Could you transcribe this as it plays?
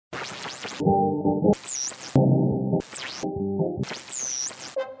And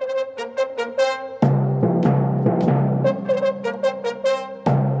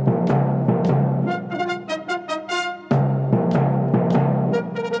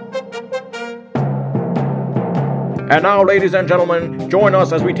now, ladies and gentlemen, join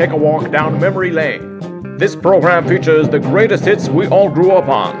us as we take a walk down memory lane. This program features the greatest hits we all grew up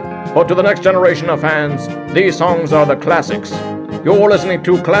on. But to the next generation of fans, these songs are the classics. You're listening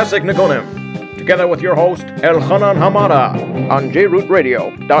to Classic Nigunim, together with your host, Elchanan Hamada, on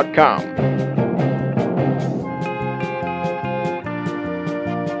jrootradio.com.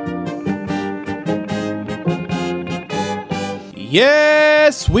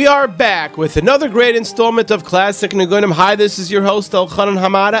 Yes, we are back with another great installment of Classic Nigunim. Hi, this is your host, Elchanan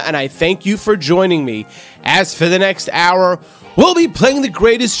Hamada, and I thank you for joining me. As for the next hour, we'll be playing the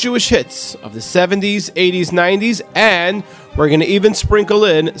greatest Jewish hits of the 70s, 80s, 90s, and we're going to even sprinkle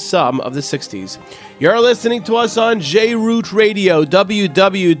in some of the 60s. You're listening to us on JRoot Radio,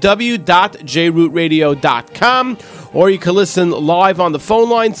 www.jrootradio.com, or you can listen live on the phone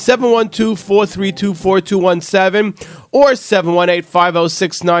line, 712-432-4217, or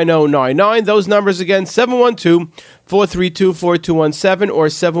 718-506-9099. Those numbers again, 712-432-4217, or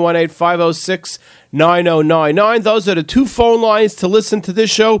 718-506-9099. Those are the two phone lines to listen to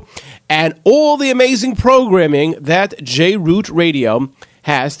this show and all the amazing programming that JRoot Radio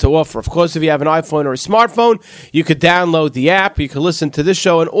has to offer. Of course, if you have an iPhone or a smartphone, you could download the app. You can listen to this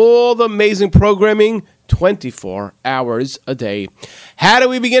show and all the amazing programming 24 hours a day. How do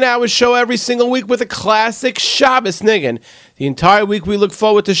we begin our show every single week? With a classic Shabbos niggin. The entire week we look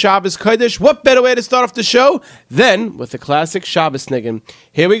forward to Shabbos Kodesh. What better way to start off the show than with the classic Shabbos niggin?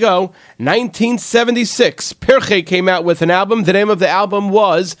 Here we go. 1976, Pirchei came out with an album. The name of the album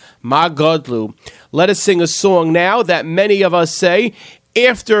was Ma Godlu. Let us sing a song now that many of us say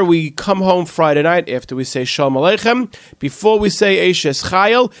after we come home Friday night, after we say Shalom Aleichem, before we say Eishes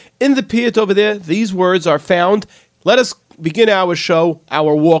Chayil. In the piyut over there, these words are found. Let us begin our show,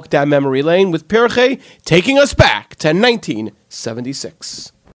 our walk down memory lane, with Pirchei taking us back to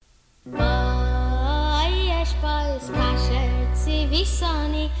 1976.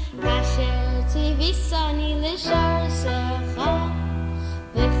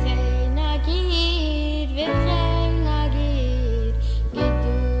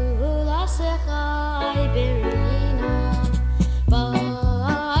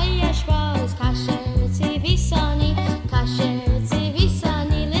 Hashem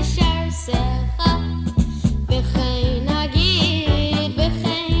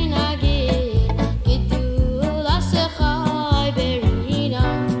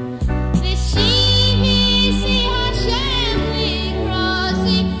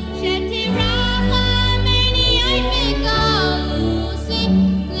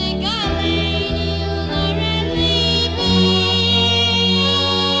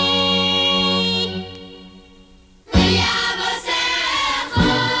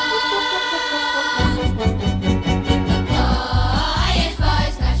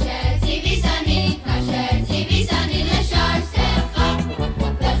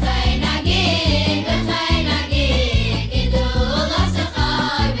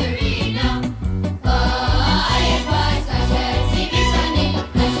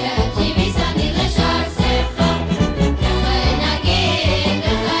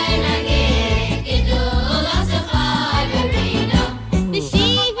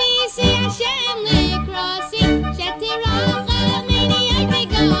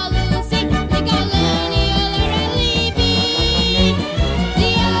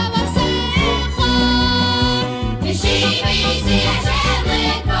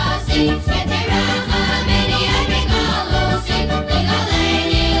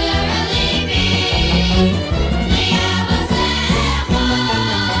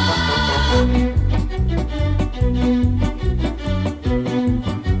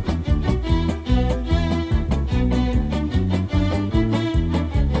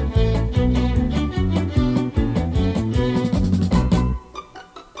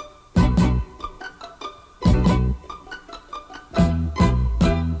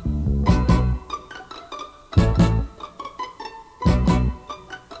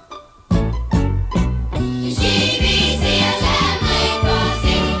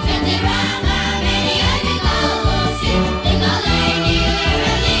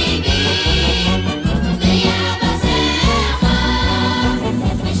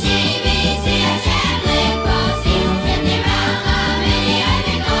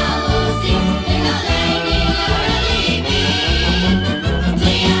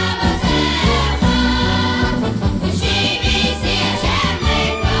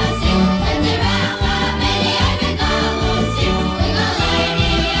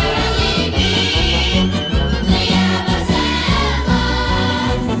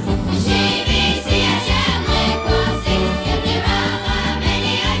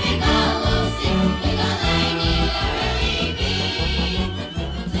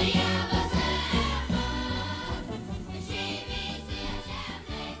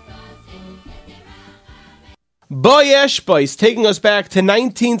Boyesh Boys, taking us back to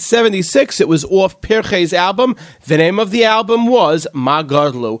 1976. It was off Pirchei's album. The name of the album was Ma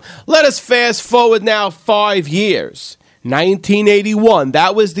Gadlu. Let us fast forward now 5 years. 1981,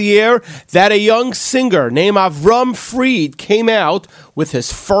 that was the year that a young singer named Avram Fried came out with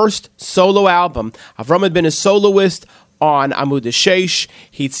his first solo album. Avram had been a soloist on Amud Sheish.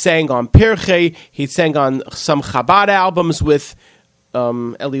 He'd sang on Pirchei. He'd sang on some Chabad albums with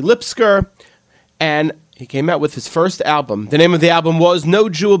Eli Lipsker. And he came out with his first album. The name of the album was No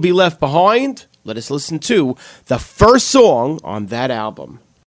Jew Will Be Left Behind. Let us listen to the first song on that album.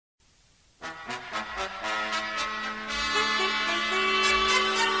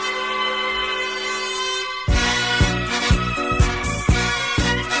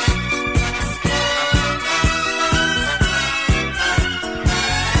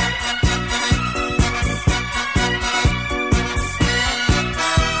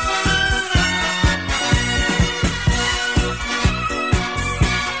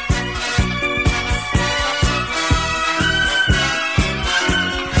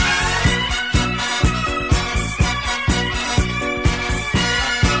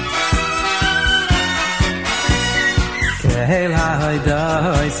 Hail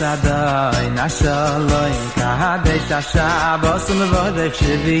Haidai Sadai Nashaloi Kadesh Shabbos Mevorech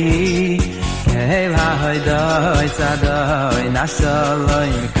Shvi Hail Haidai Sadai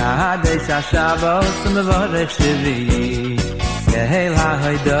Nashaloi Kadesh Shabbos Mevorech Shvi Hail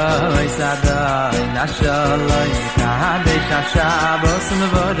Haidai Sadai Nashaloi Kadesh Shabbos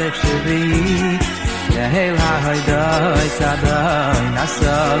Mevorech Shvi Hail Haidai Sadai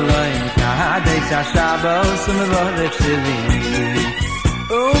Nashaloi Kadesh Shabbos Mevorech Shvi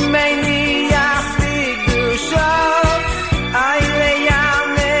Umeini Yachdi Gusho Ayle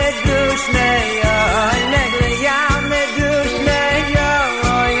Yame Dushneyo Negle Yame Dushneyo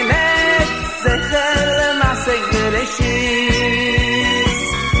Oimed Zechel Masek Bereshis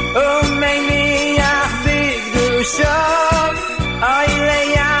Umeini Yachdi Gusho Ayle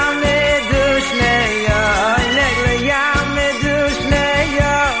Yame Dushneyo Negle Yame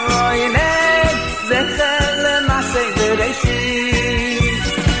Dushneyo Oimed Zechel Masek Bereshis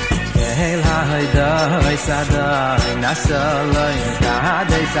Haidai Sadai Nashaloi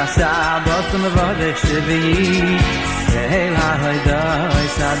Kadesh Shabbos Mevorech Shvi Hail Haidai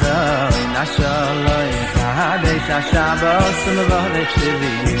Sadai Nashaloi Kadesh Shabbos Mevorech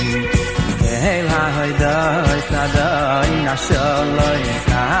Shvi Hail Haidai Sadai Nashaloi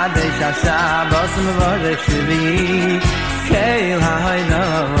Kadesh Shabbos Mevorech Shvi Hail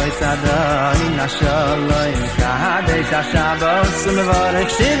Haidai Sadai Nashaloi Kadesh Shabbos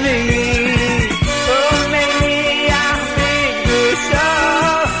Mevorech Shvi Umeini Yachdi Gusho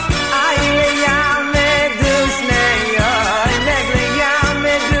Ayle Yame Dushneyo Negle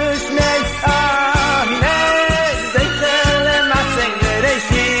Yame Dushneyo Zechel Masek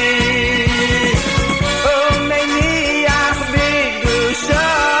Bereshis Umeini Yachdi Gusho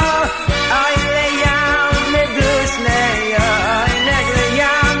Ayle Yame Dushneyo Negle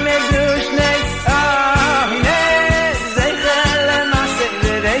Yame Dushneyo Zechel Masek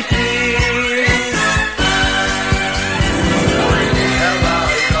Bereshis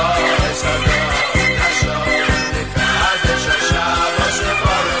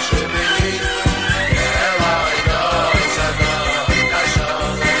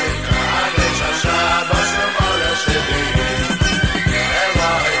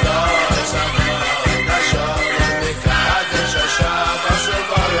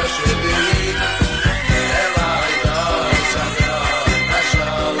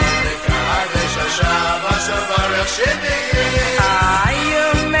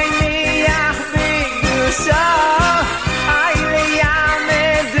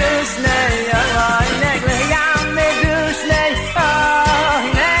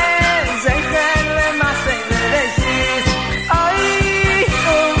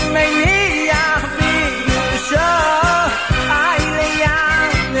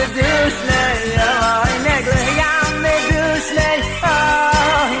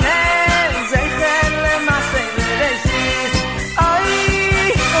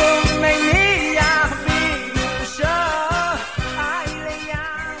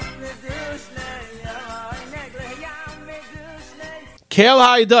Hail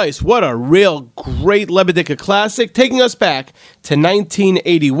Haidai, what a real great Lebedika classic, taking us back to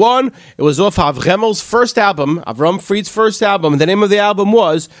 1981. It was off Avremel's first album, Avram Fried's first album, and the name of the album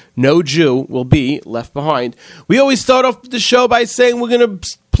was No Jew Will Be Left Behind. We always start off the show by saying we're going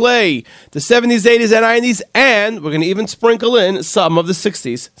to play the 70s, 80s, and 90s, and we're going to even sprinkle in some of the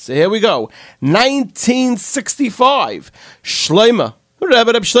 60s. So here we go. 1965, Shlomo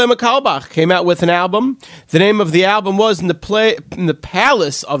Rebbe Shlomo Carlebach came out with an album. The name of the album was in the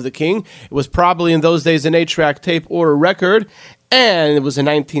Palace of the King. It was probably in those days an 8-track tape or a record, and it was in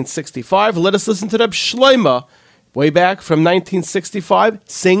 1965. Let us listen to Rebbe Shlomo, way back from 1965,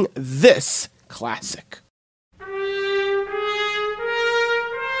 sing this classic.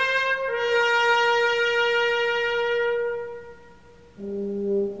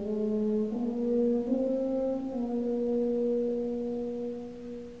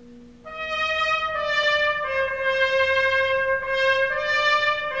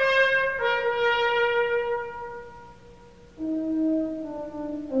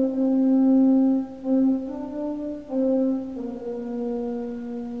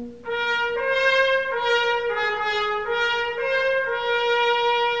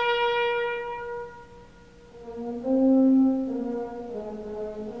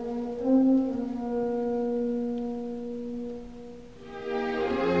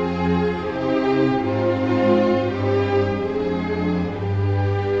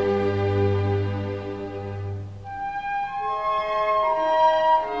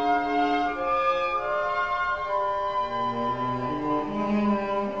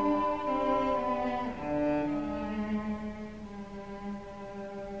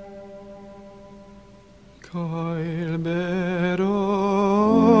 Koil beromo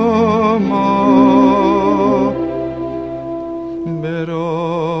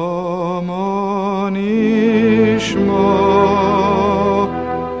nishmo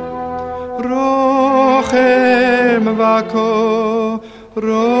rochem vako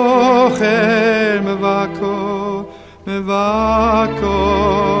mevako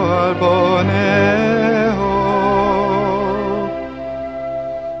al boneho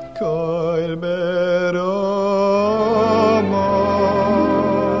koil beromo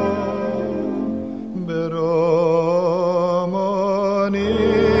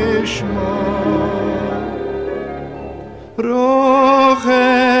nishmo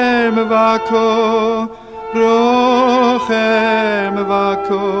rochem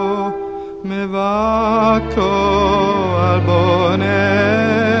vako mevako al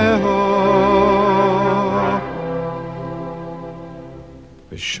boneho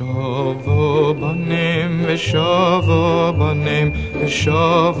v'shovo banim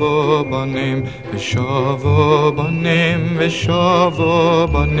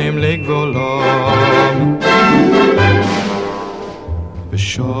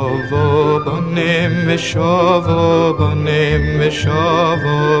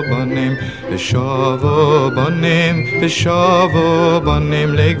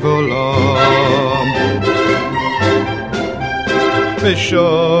legvolam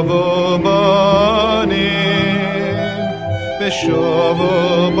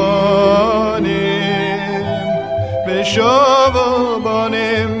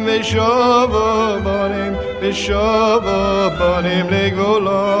v'shovo banim legvolam v'shovo banim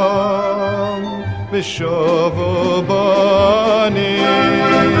legvolam v'shovo banim legvolam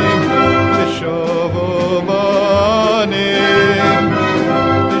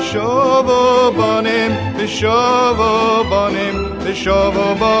v'shovo banim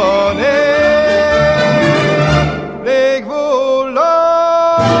legvolam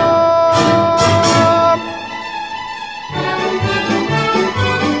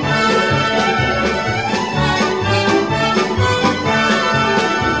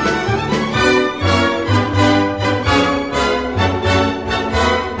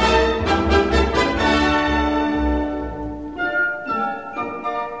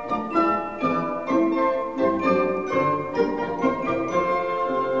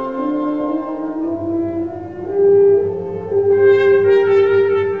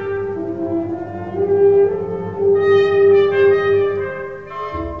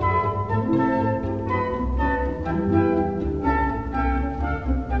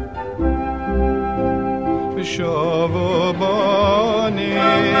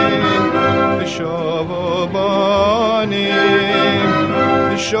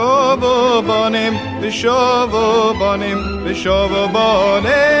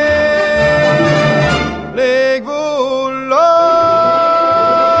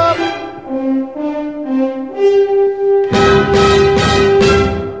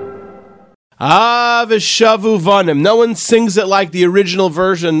Kula v'shavu vanim. No one sings it like the original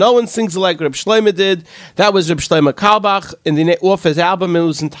version. No one sings it like Reb Shlomo did. That was Reb Shlomo Carlebach off his album. It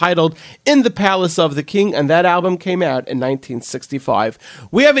was entitled In the Palace of the King, and that album came out in 1965.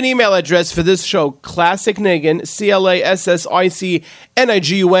 We have an email address for this show, classicnigun, CLASSICNIGUN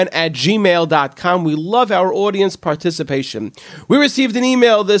 @gmail.com. We love our audience participation. We received an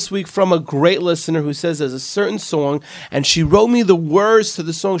email this week from a great listener who says there's a certain song, and she wrote me the words to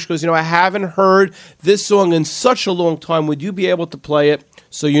the song. She goes, I haven't heard this song in such a long time. Would you be able to play it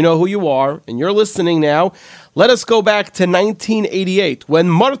so you know who you are and you're listening now? Let us go back to 1988 when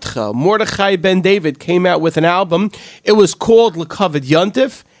Mordechai Ben David came out with an album. It was called L'Kavod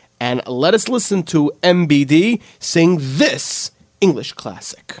Yontif, and let us listen to MBD sing this English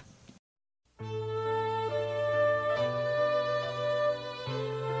classic.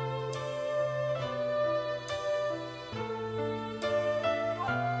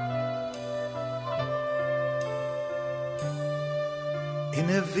 In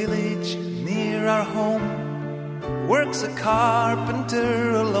a village near our home works a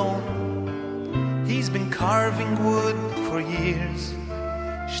carpenter alone. He's been carving wood for years,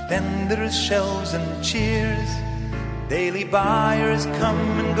 stenders, shelves and chairs. Daily buyers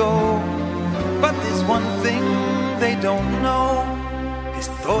come and go, but there's one thing they don't know. His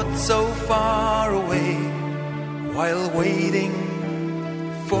thoughts so far away while waiting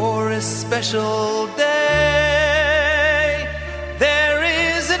for a special day. There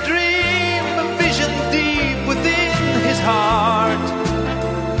is a dream, a vision deep within his heart,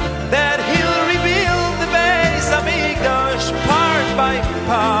 that he'll rebuild the Beis Hamikdash part by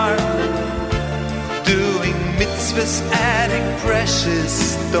part, doing mitzvahs, adding precious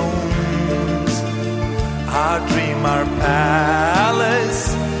stones. Our dream, our palace,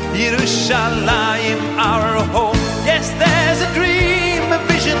 Yerushalayim, our home. Yes, there's a dream, a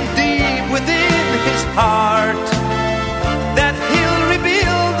vision deep within his heart, that he'll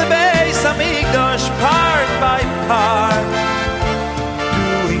rebuild the Beis Hamikdash part by part,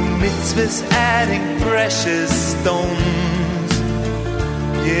 doing mitzvahs, adding precious stones.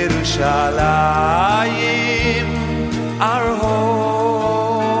 Yerushalayim, our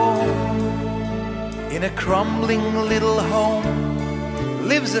home. In a crumbling little home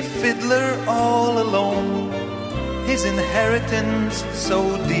lives a fiddler all alone. His inheritance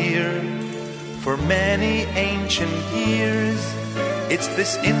so dear for many ancient years. It's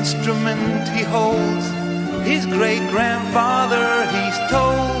this instrument he holds. His great-grandfather, he's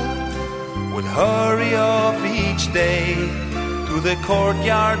told, would hurry off each day to the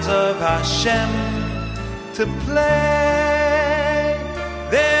courtyards of Hashem to play.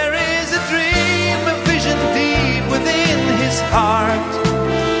 There is a dream, a vision deep within his heart,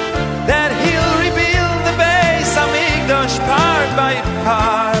 that he'll rebuild the Beis Hamikdash part by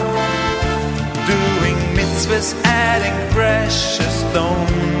part, doing mitzvahs, adding precious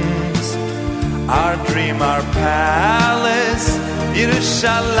stones. Our dream, our palace,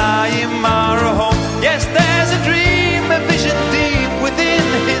 Yerushalayim, our home. Yes, there's a dream, a vision deep within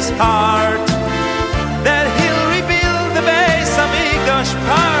his heart, that he'll rebuild the Beis Hamikdash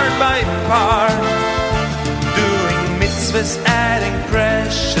part by part, doing mitzvahs, adding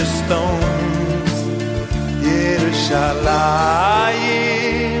precious stones.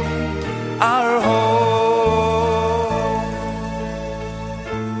 Yerushalayim, our home.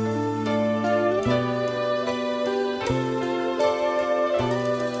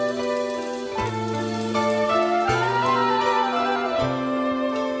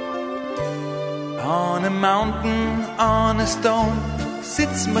 On a mountain, on a stone,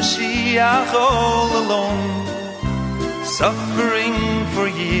 sits Mashiach all alone, suffering for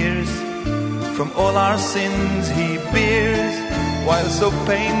years. From all our sins he bears, while so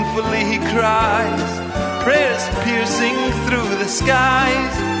painfully he cries, prayers piercing through the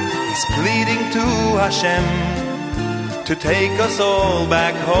skies. He's pleading to Hashem to take us all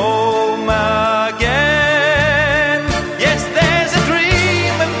back home again. Yes, there's a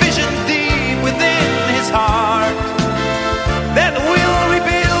dream, a vision deep within his heart, that will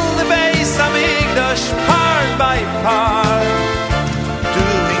rebuild the Beis Hamikdash part by part,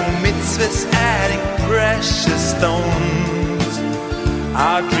 doing mitzvahs, adding precious stones.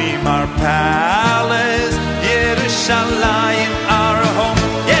 Our dream, our palace, Yerushalayim, our home.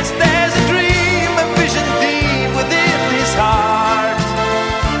 Yes, there's a dream, a vision deep within his heart,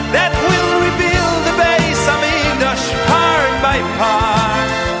 that will rebuild the Beis Hamikdash part by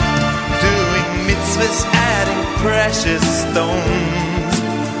part, doing mitzvahs, adding precious stones.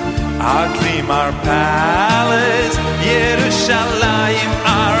 Our dream, our palace, Yerushalayim,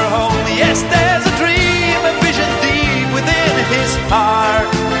 our home. Yes, there's a dream, a vision deep within his heart,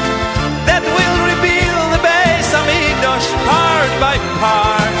 that will rebuild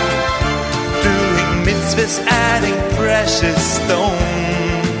is adding precious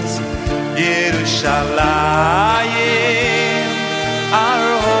stones. Yerushalayim, our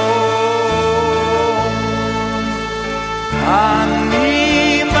home.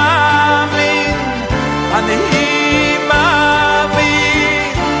 Ani ma'amin, ani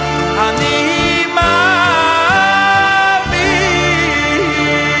ma'amin, ani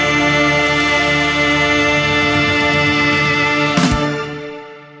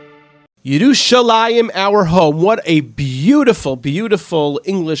Yerushalayim, our home. What a beautiful, beautiful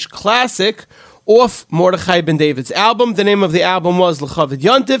English classic off Mordechai Ben David's album. The name of the album was L'Chavod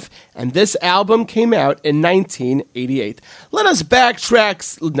Yontif, and this album came out in 1988. Let us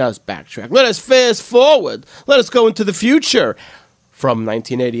backtrack. Let us fast forward. Let us go into the future. From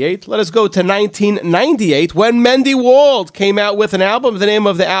 1988, let us go to 1998 when Mendy Wald came out with an album. The name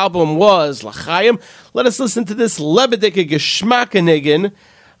of the album was L'Chaim. Let us listen to this Lebedike Geschmackenigen.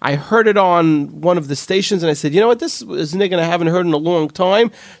 I heard it on one of the stations, and I said, you know what, this is a nigga I haven't heard in a long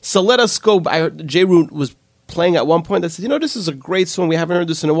time. So let us go. J. Root was playing at one point. I said, you know, this is a great song. We haven't heard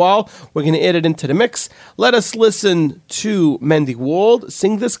this in a while. We're going to add it into the mix. Let us listen to Mendy Wald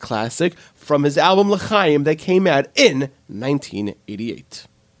sing this classic from his album L'Chaim that came out in 1988.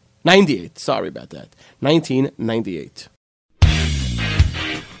 98, sorry about that. 1998.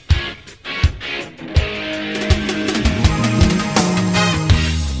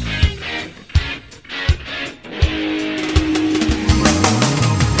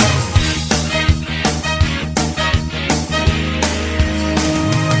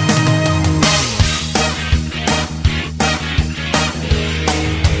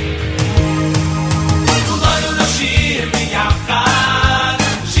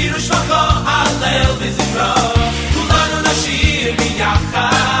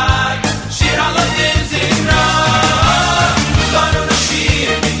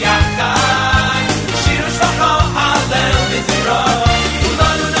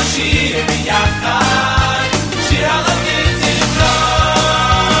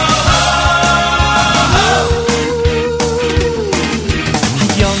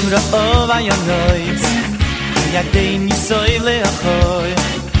 Yadeini soy leachoy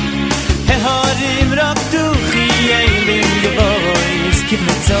Heharim rak duchi eilim gevois Kib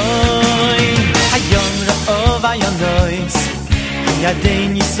metzoy Hayom ra'ov ayonois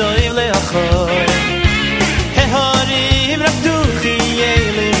Yadeini soy leachoy Heharim rak duchi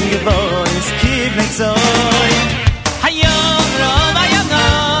eilim gevois Kib metzoy Hayom ra'ov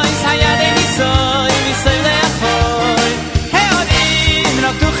ayonois Yadeini soy leachoy Heharim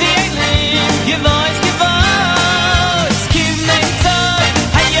rak duchi eilim gevois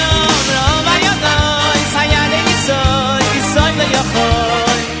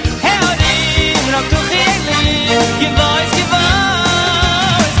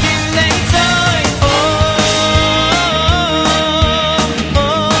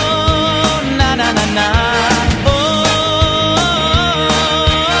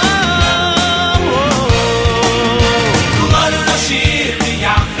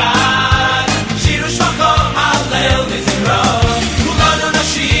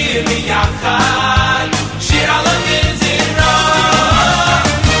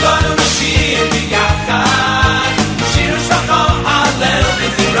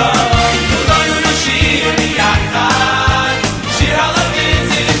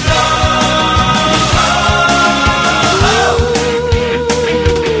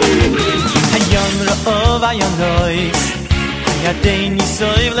Yadeini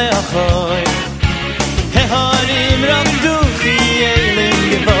soy leachoy Heharim rak duchi eilim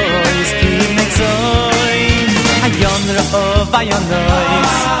gevois Kib metzoy Hayom ra'ov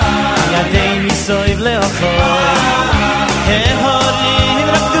ayonois Yadeini soy leachoy Heharim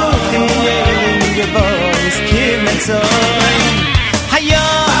rak duchi eilim gevois Kib metzoy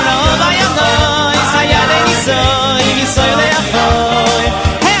Hayom ra'ov ayonois Yadeini soy leachoy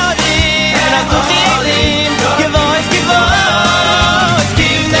Heharim rak duchi eilim gevois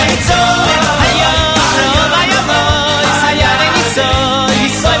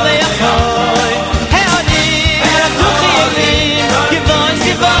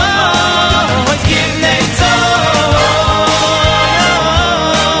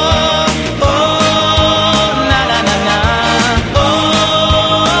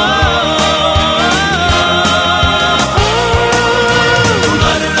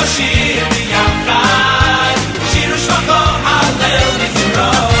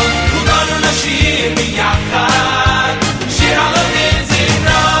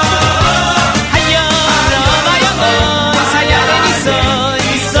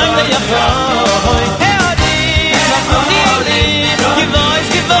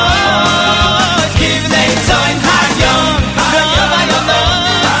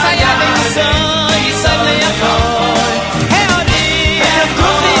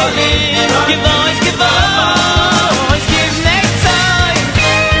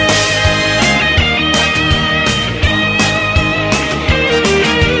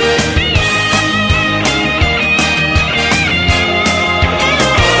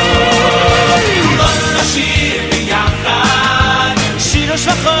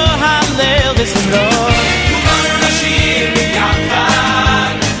shvacho halel v'zimro kulanu nashir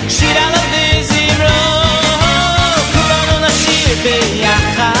b'yachad shir halel v'zimro kulanu nashir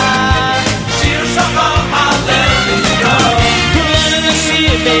b'yachad shir shvacho halel v'zimro kulanu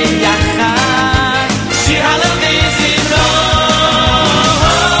nashir b'yachad shir halel v'zimro.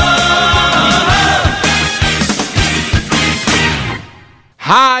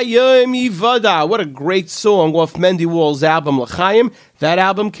 Hayom Yivada. What a great song off Mendy Wall's album L'Chaim. That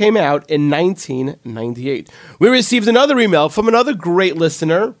album came out in 1998. We received another email from another great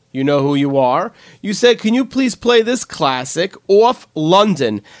listener. You know who you are. You said, can you please play this classic off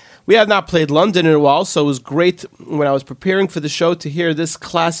London? We have not played London in a while, so it was great when I was preparing for the show to hear this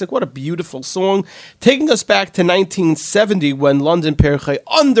classic. What a beautiful song. Taking us back to 1970 when London Perchei,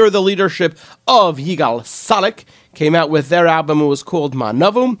 under the leadership of Yigal Salek, came out with their album. It was called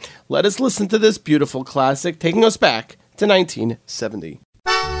Manavu. Let us listen to this beautiful classic, taking us back to 1970.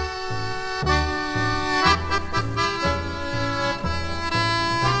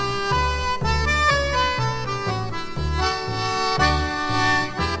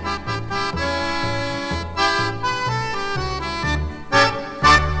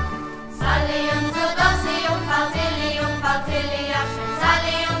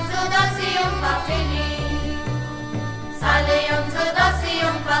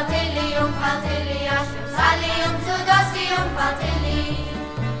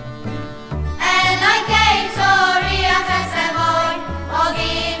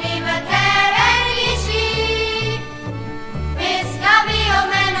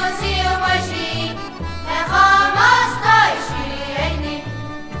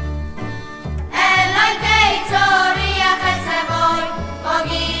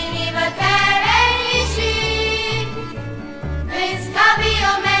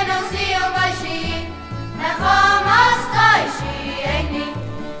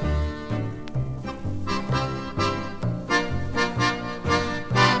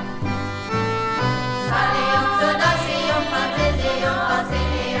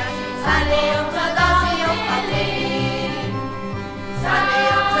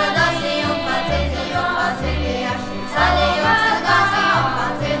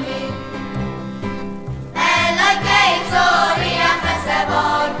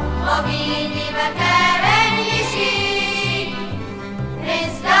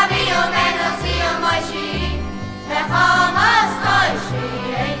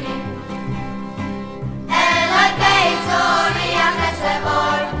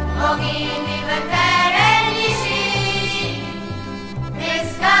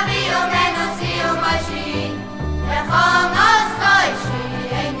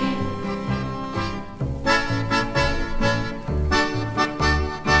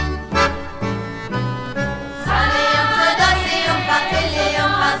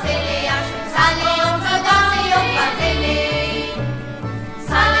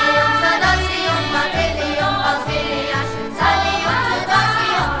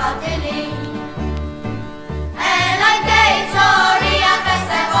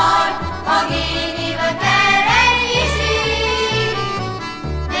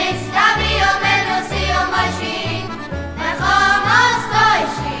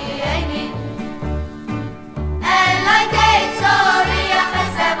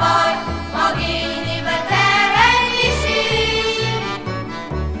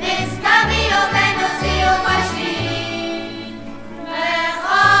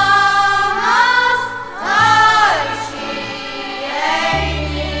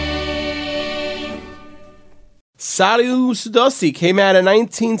 Sariu Sudasi came out in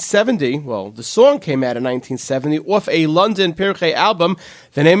 1970. Well, the song came out in 1970 off a London Pirkei album.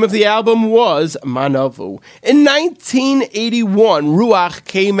 The name of the album was Manavu. In 1981, Ruach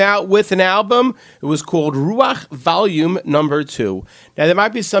came out with an album. It was called Ruach Volume Number 2. Now, there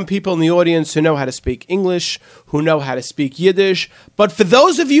might be some people in the audience who know how to speak English, who know how to speak Yiddish, but for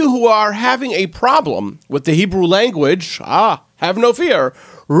those of you who are having a problem with the Hebrew language, have no fear.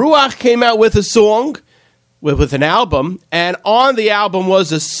 Ruach came out with a song, with an album, and on the album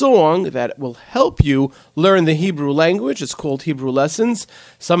was a song that will help you learn the Hebrew language. It's called Hebrew Lessons.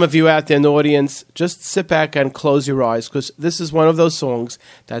 Some of you out there in the audience, just sit back and close your eyes, because this is one of those songs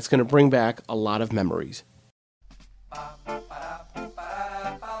that's going to bring back a lot of memories.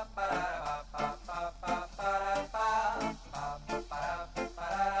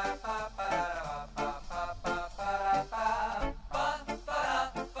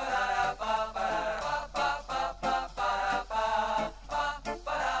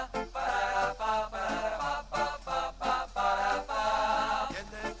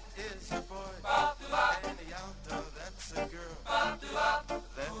 That's a girl.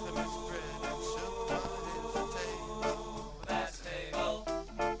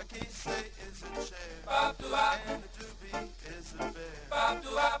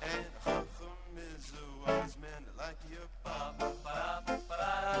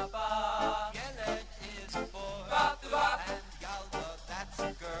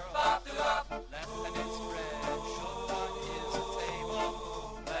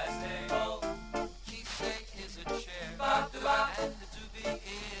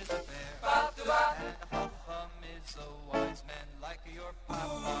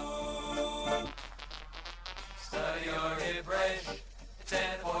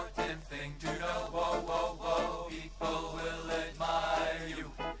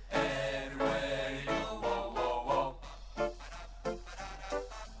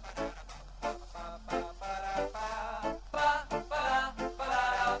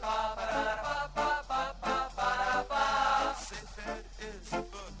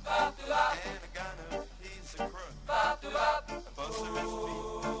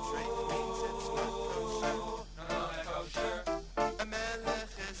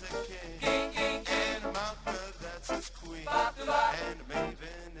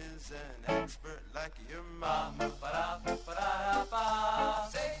 like your mama.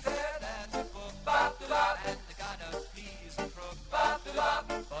 Say that's a book, and the kind of peas and crook. Buster is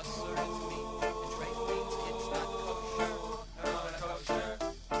meat, and Drake means it's not kosher.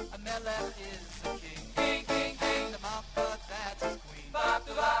 A melech is a king, the mappa that's a queen,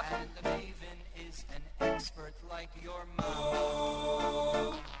 and the maven is an expert like your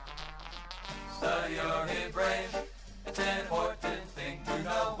mama. Study your Hebrew, it's an important thing to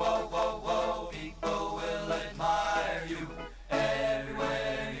know. Whoa, whoa, whoa, people will admire you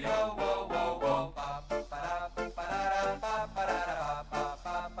everywhere you go. Whoa, whoa, whoa.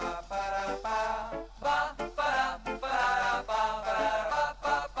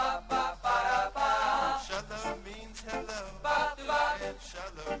 Shalom means hello, and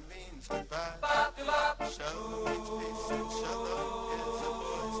shalom means goodbye. Shalom means peace, and shalom is a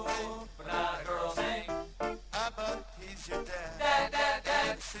boy's name. But not a girl's name. Abba, he's your dad.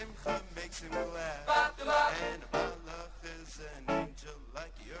 And Simcha makes him glad. And Malach is an angel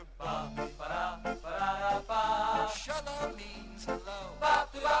like your Baba. Shalom means hello,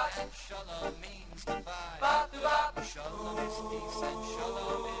 and shalom means goodbye. Shalom is peace, and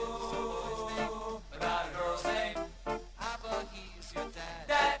shalom is a boy's name. But not a girl's name. Abba, he's your dad.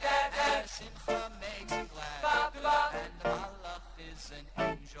 And Simcha makes him glad. And the Malach is an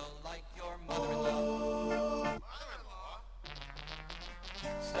angel like your mother-in-law.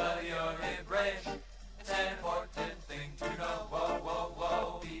 Study your Hebrew, it's an important thing to know. Whoa, whoa,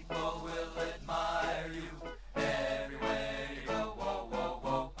 whoa, people will admire you everywhere you go. Whoa, whoa,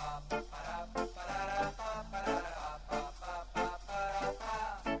 whoa.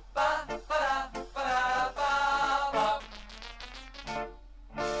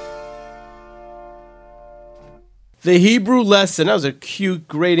 The Hebrew lesson. That was a cute,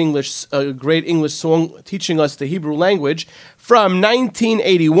 great English song teaching us the Hebrew language from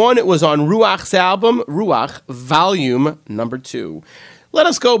 1981. It was on Ruach's album, Ruach, Volume Number 2. Let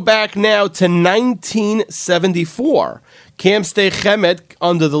us go back now to 1974. Camp Stay Chemet,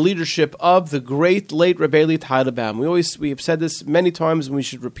 under the leadership of the great late Rebbeinu Teitelbaum. We have said this many times, and we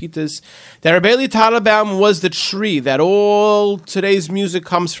should repeat this, that Rebbeinu Teitelbaum was the tree that all today's music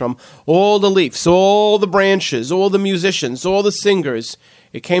comes from. All the leaves, all the branches, all the musicians, all the singers.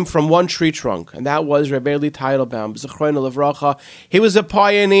 It came from one tree trunk, and that was Rebbeinu Teitelbaum, Zechrono Livracha. He was a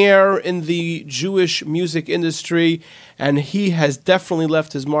pioneer in the Jewish music industry, and he has definitely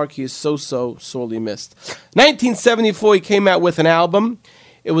left his mark. He is so sorely missed. 1974, he came out with an album.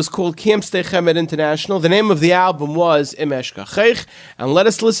 It was called Camp Stay Chemet International. The name of the album was Im Eshkachech, and let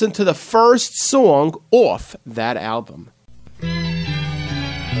us listen to the first song off that album. Im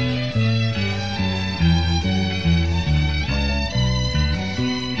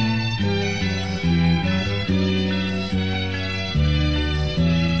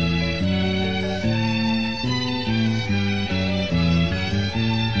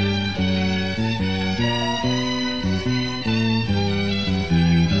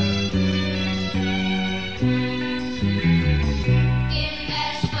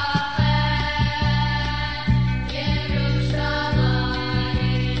Eschkachem,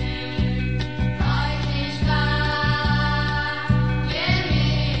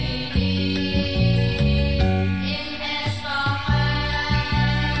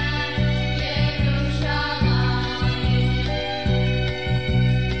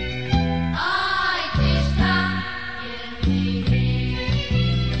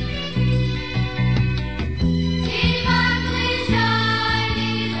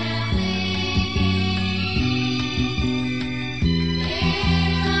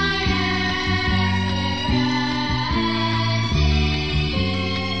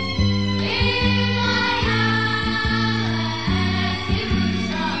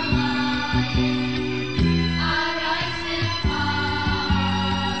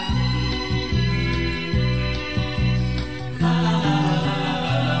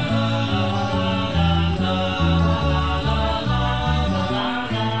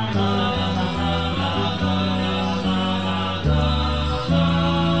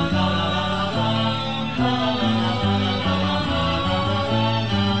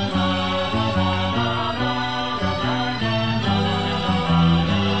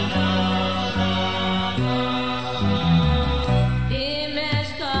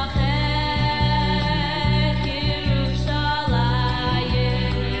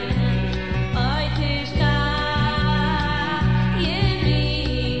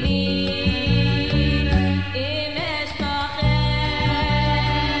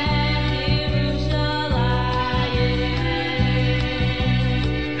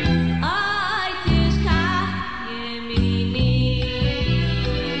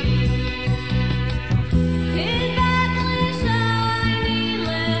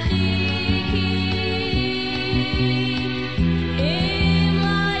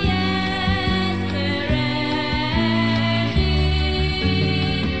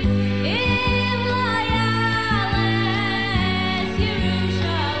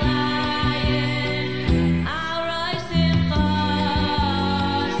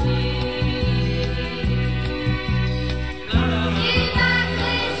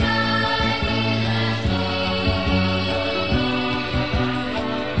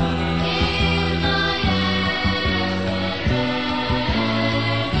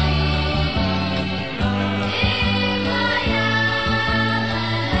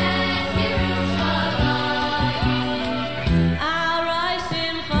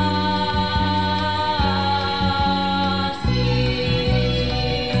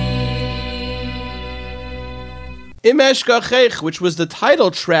 Imesh Gachech, which was the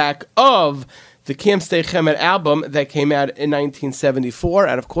title track of the Camp Stay Chemed album that came out in 1974.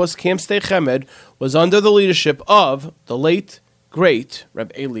 And of course, Camp Stay Chemed was under the leadership of the late, great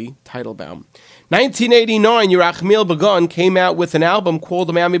Reb Eli Teitelbaum. 1989, Yerachmiel Begun came out with an album called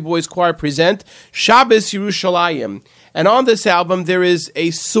the Miami Boys Choir Present Shabbos Yerushalayim. And on this album, there is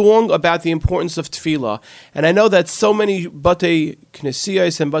a song about the importance of tefillah. And I know that so many Batei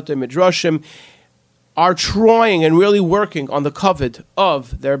Knesiyos and Batei Midrashim are trying and really working on the covet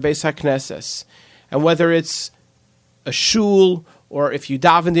of their Beis HaKnesses. And whether it's a shul, or if you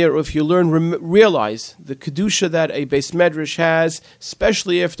daven there, or if you learn, realize the kedusha that a Beis Medrash has,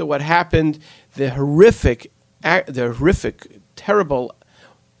 especially after what happened, the horrific, terrible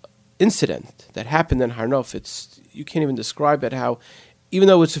incident that happened in Harnof. You can't even describe it, how, even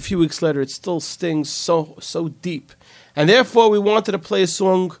though it's a few weeks later, it still stings so deep. And therefore, we wanted to play a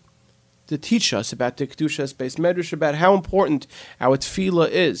song to teach us about the Kedushas Beis Medrash, about how important our tefillah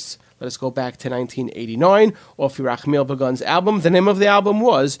is. Let us go back to 1989, off Yerachmiel Begun's album. The name of the album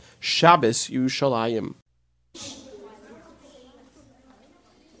was Shabbos Yerushalayim.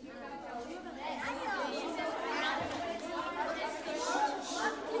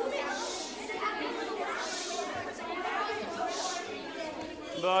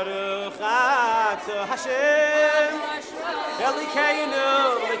 Baruch atah Hashem, Elikeinu,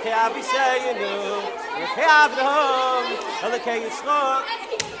 Elikei Aviseinu, Elikei Avraham, Elikei Yitzchak.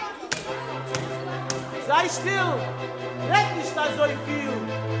 Sei still, red nicht so viel.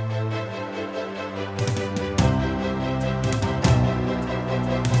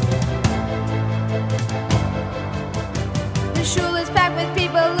 The shul is packed with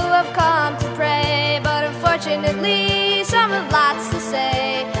people who have come to pray, but unfortunately, some have lots to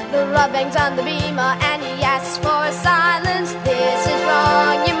say. The Rav bangs on the bima and he asks for silence. This is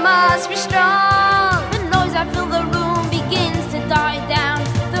wrong, you must be strong. The noise that fills the room begins to die down.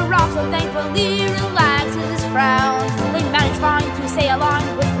 The Rav so thankfully relaxes his frown. They manage fine to say a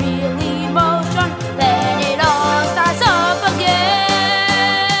line with real emotion. Then it all starts up again.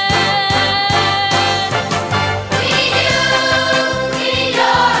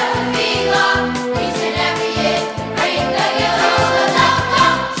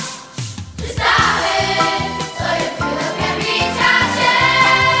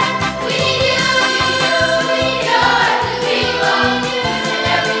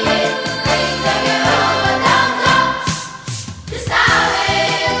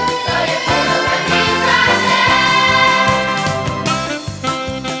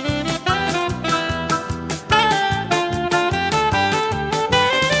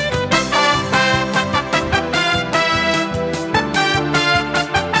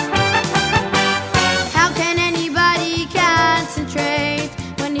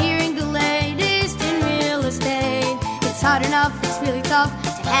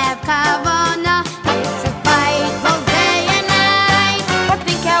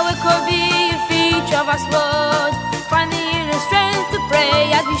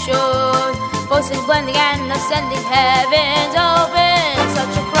 Voices blending and ascending, heavens open.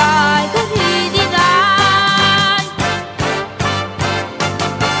 Such a cry could he deny?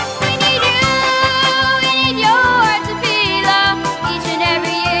 We need your tefillah. Each and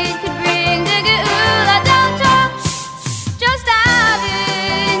every Yid could bring the geula. Don't talk, just dive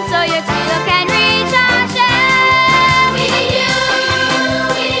in, so your tefillah can reach Hashem. We need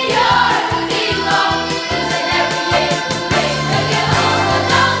your tefillah. Each and every Yid could bring the geula.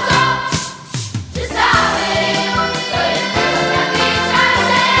 Don't talk.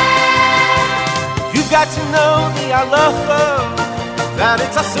 You've got to know the halacha, that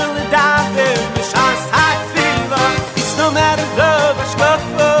it's a solidarity, b'shas ha'tefillah. It's no matter love or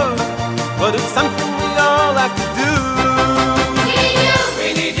shkafa, but it's something we all have to do.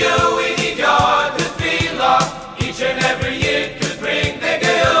 We need your tefillah. Each and every Yid could bring the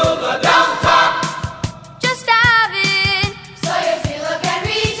geula. Don't talk, just dive in, so your tefillah can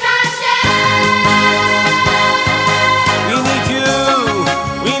reach Hashem.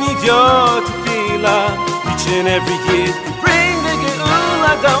 We need your tefillah. Each and every Yid could bring the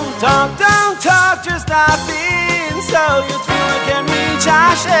geula. Don't talk, just dive in, so your tefillah can reach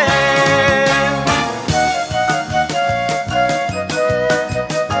Hashem.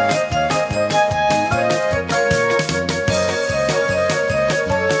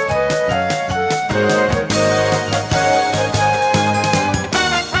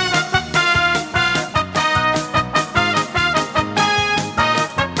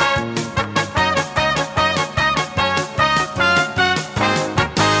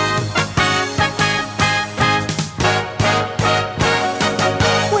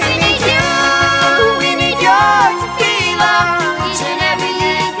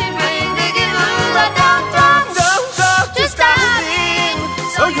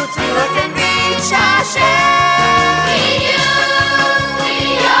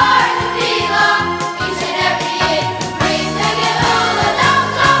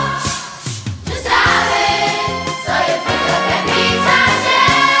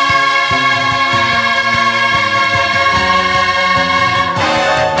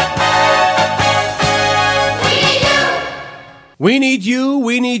 Need You,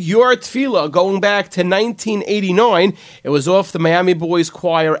 We Need Your Tefillah, going back to 1989. It was off the Miami Boys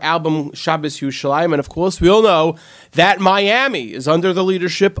Choir album Shabbos Yerushalayim, and of course we all know that Miami is under the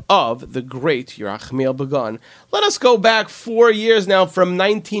leadership of the great Yerachmiel Begun. Let us go back 4 years now, from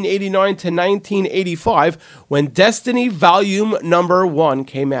 1989 to 1985, when Destiny Volume Number 1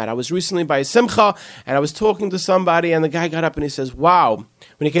 came out. I was recently by Simcha, and I was talking to somebody, and the guy got up and he says, wow.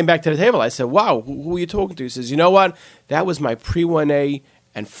 When he came back to the table, I said, wow, who are you talking to? He says, you know what? That was my pre-1A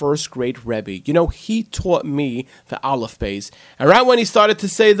and first grade Rebbe. You know, he taught me the Aleph Beis. And right when he started to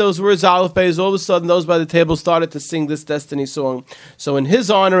say those words, Aleph Beis, all of a sudden those by the table started to sing this Destiny song. So in his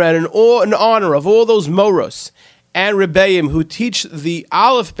honor and in honor of all those Moros and Rebbeim who teach the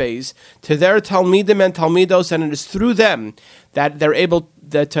Aleph Beis to their Talmidim and Talmidos, and it is through them that they're able,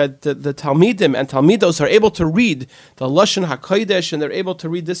 that the Talmidim and Talmidos are able to read the Lashon HaKodesh, and they're able to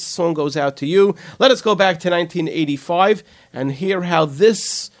read. This song goes out to you. Let us go back to 1985 and hear how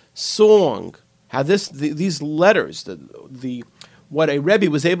this song, how these letters, what a Rebbe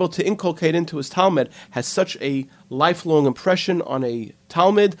was able to inculcate into his Talmud has such a lifelong impression on a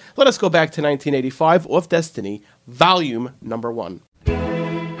Talmud. Let us go back to 1985, off Destiny, Volume Number 1.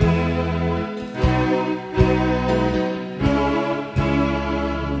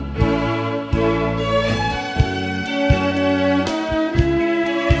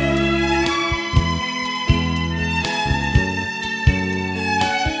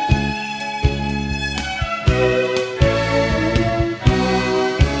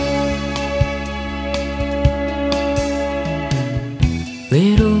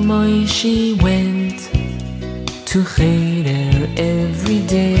 Little Moishi went to Cheder every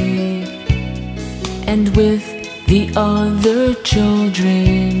day, and with the other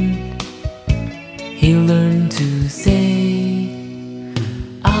children he learned to say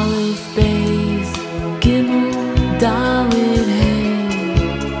Aleph, Beis, Gimel, Dalet, Hey.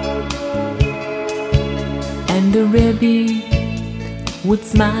 And the Rebbe would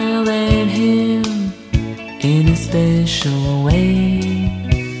smile at him in a special way.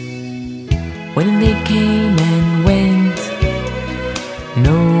 When they came and went,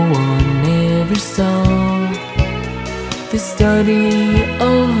 no one ever saw the study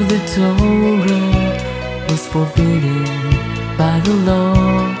of the Torah was forbidden by the law.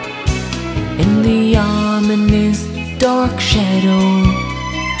 In the ominous dark shadow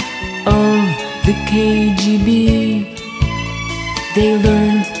of the KGB, they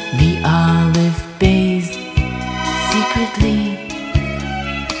learned the Aleph Beis secretly.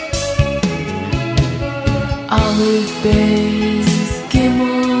 Aleph, Beis,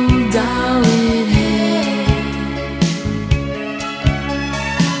 Gimel, Dalet, Hey.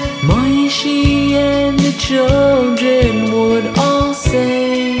 Moishi and the children would all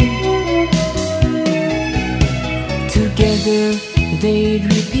say, together they'd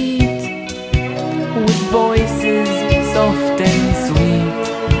repeat with voices soft and sweet.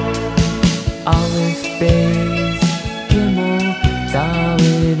 Aleph, Beis, Gimel,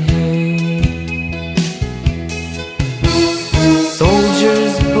 Dalet, Hey.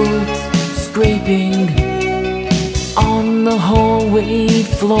 Soldiers' boots scraping on the hallway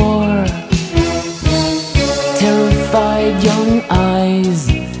floor, terrified young eyes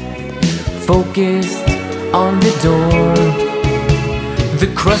focused on the door.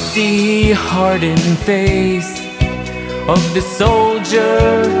 The crusty, hardened face of the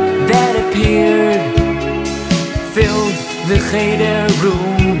soldier that appeared filled the Cheder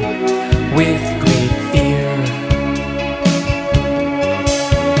room with great fear.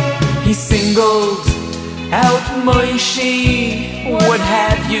 He singled out Moishi, what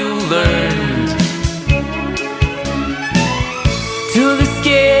have you learned? To the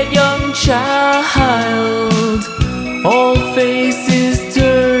scared young child, all faces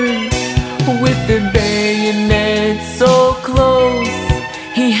turned. With the bayonet so close,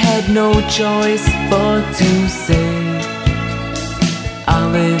 he had no choice but to say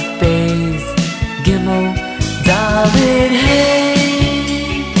Aleph, Beis, Gimel, Dalet, Hey.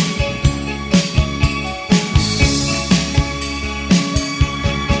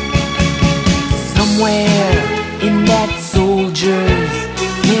 Somewhere in that soldier's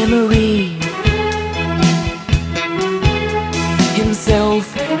memory, himself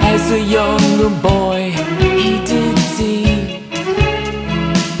as a younger boy, he did see.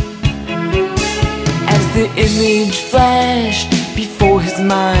 As the image flashed before his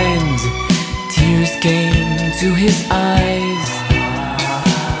mind, tears came to his eyes.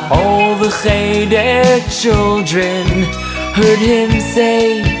 All the Cheder children heard him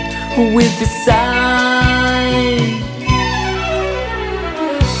say with a sigh,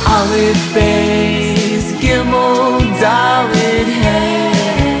 Aleph, Beis, Gimel, Dalit Hey.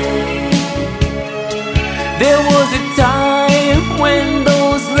 There was a time when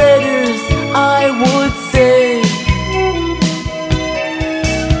those letters I would say.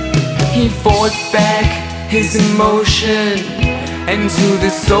 He fought back his emotion, and to the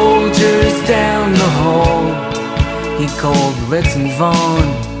soldiers down the hall he called, let's move on,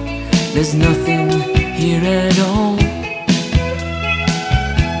 there's nothing here at all.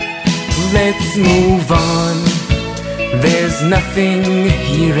 Let's move on, there's nothing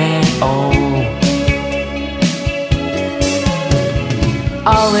here at all.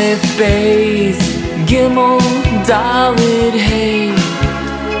 Aleph, Beis, Gimel, Dalet, Hey.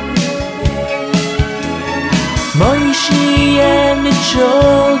 Moshe and the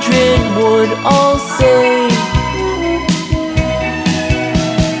children would all say,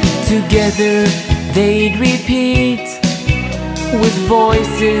 together they'd repeat with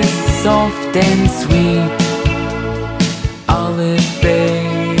voices soft and sweet. Aleph,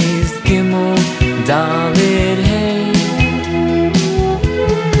 Beis, Gimel, Dalet, Hey.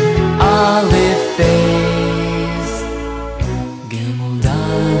 Aleph, Beis, Gimel,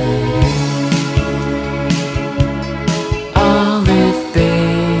 Dalet, Hey. Aleph,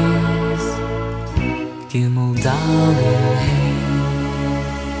 Beis, Gimel, Dalet, Hey.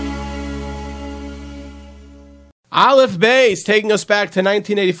 Aleph Beis, taking us back to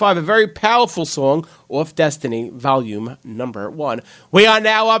 1985, a very powerful song off Destiny, volume number 1. We are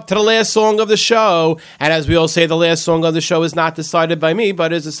now up to the last song of the show, and as we all say, the last song of the show is not decided by me,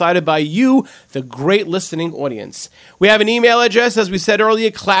 but is decided by you, the great listening audience. We have an email address, as we said earlier,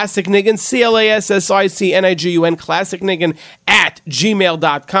 classicniggin, ClassicNigun, classicniggin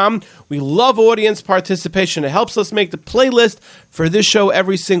 @gmail.com. We love audience participation. It helps us make the playlist for this show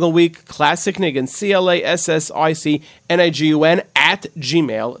every single week. Classicniggin, ClassicNigun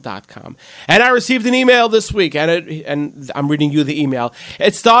 @gmail.com. And I received an email this week, and I'm reading you the email.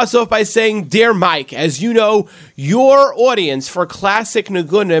 It starts off by saying, Dear Mike, as you know, your audience for Classic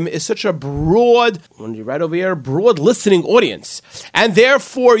Nigunim is such a broad, right over here, broad listening audience. And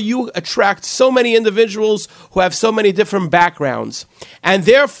therefore, you attract so many individuals who have so many different backgrounds. And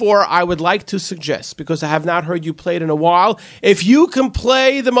therefore, I would like to suggest, because I have not heard you play it in a while, if you can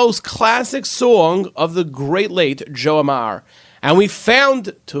play the most classic song of the great late Joe Amar. And we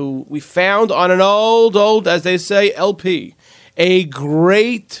found on an old, as they say, LP, a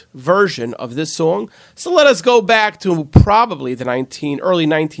great version of this song. So let us go back to probably the early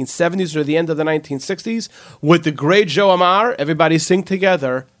 1970s or the end of the 1960s with the great Joe Amar. Everybody sing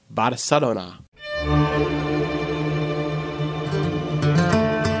together, Bar Sarona.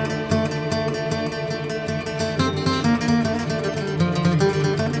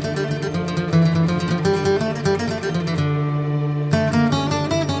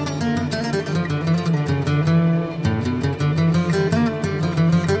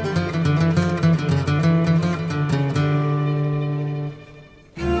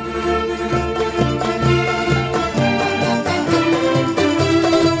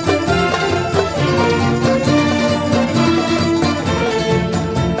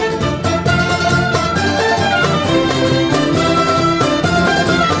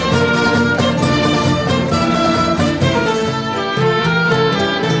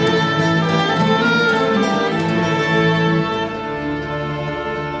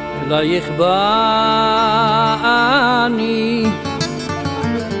 يخبأني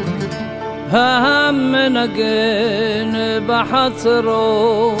هم نجن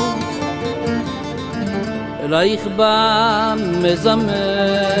بحصره لا يخبأ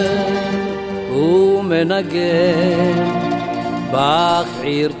مزمر ومنجن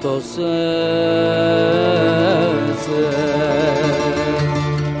بخير توسس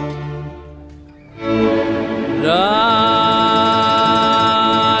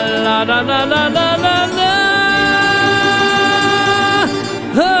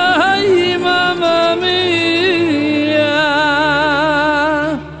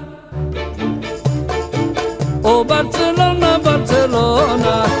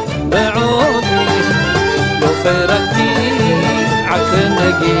Barcelona بعودي لو فرقتي عكن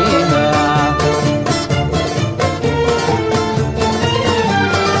نجينا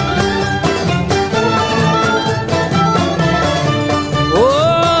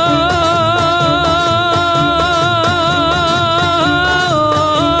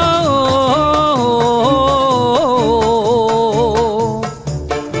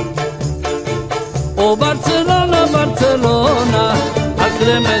Barcelona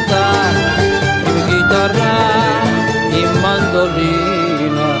accrementar in chitarra in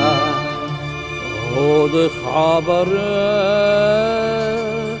mandolina od khabar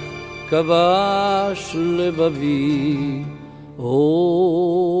כבש לבבי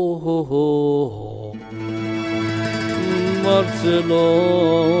ברצלונה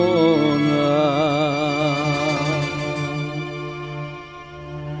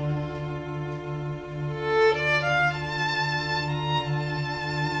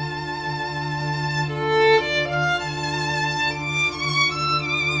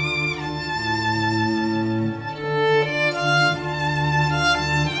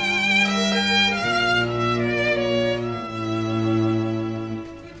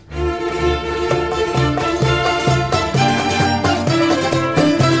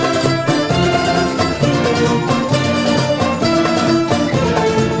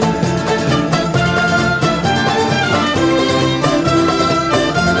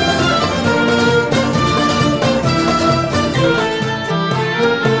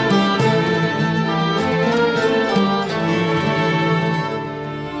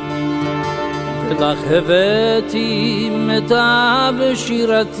לך הבאתי מיטב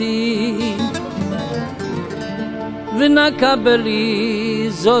שירתי ונקבלי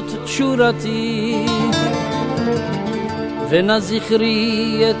זאת תשורתי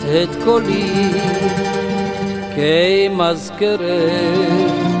ונזכרי את קולי כמזכרת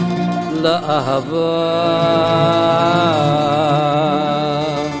לאהבה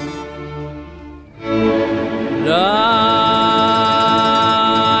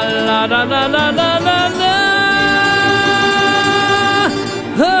la la la la la la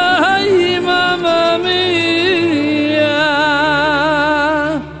hey mamma mia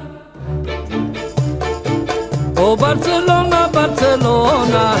oh Barcelona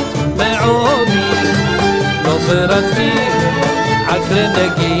Barcelona معودي لو فرقتي عقل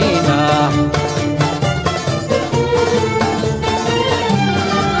نجينا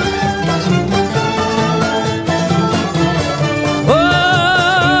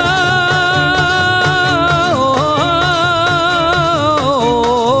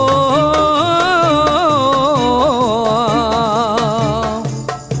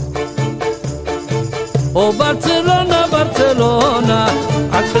ברצלונה, ברצלונה,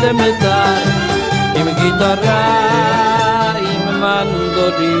 עקלה מטר, עם גיטרה, עם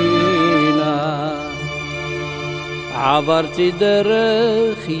מנדולינה. עברתי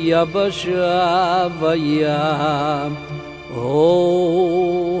דרך יבשה וים,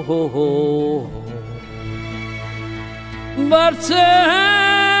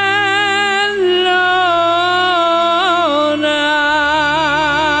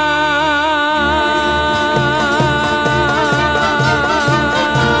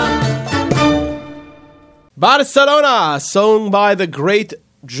 Barcelona, sung by the great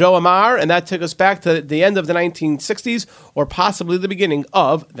Joe Amar, and that took us back to the end of the 1960s or possibly the beginning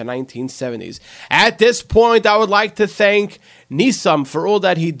of the 1970s. At this point, I would like to thank Nisam for all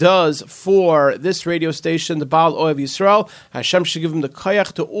that he does for this radio station, the Baal Ohev Yisrael. Hashem should give him the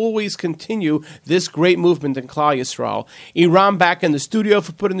koyach to always continue this great movement in Klal Yisrael. Iram back in the studio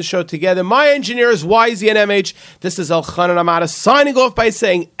for putting the show together. My engineer is YZ and MH. This is Elchanan Hamada signing off by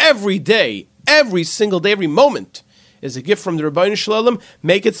saying every day, every single day, every moment is a gift from the Rebbeinu Shalom.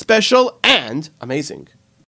 Make it special and amazing.